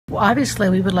Well, obviously,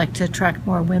 we would like to attract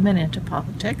more women into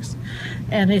politics,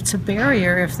 and it's a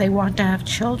barrier if they want to have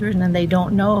children and they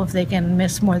don't know if they can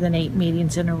miss more than 8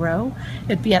 meetings in a row.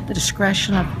 It'd be at the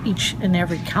discretion of each and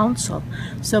every council.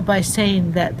 So by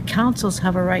saying that the councils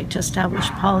have a right to establish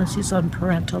policies on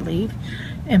parental leave,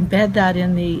 embed that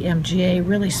in the MGA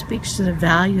really speaks to the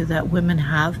value that women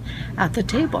have at the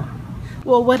table.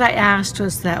 Well, what I asked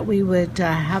was that we would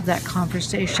have that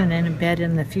conversation and embed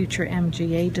in the future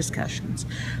MGA discussions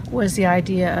was the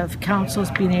idea of councils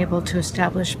being able to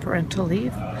establish parental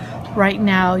leave. Right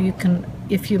now, you can,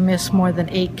 if you miss more than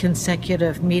 8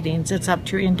 consecutive meetings, it's up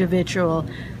to your individual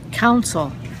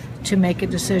council to make a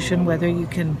decision whether you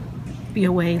can be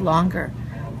away longer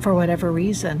for whatever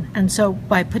reason. And so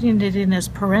by putting it in as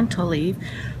parental leave,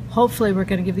 hopefully we're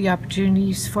going to give the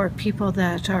opportunities for people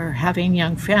that are having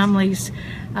young families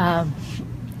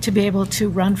to be able to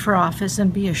run for office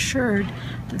and be assured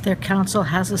that their council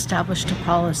has established a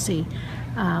policy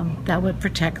that would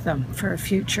protect them for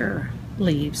future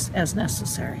leaves as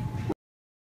necessary.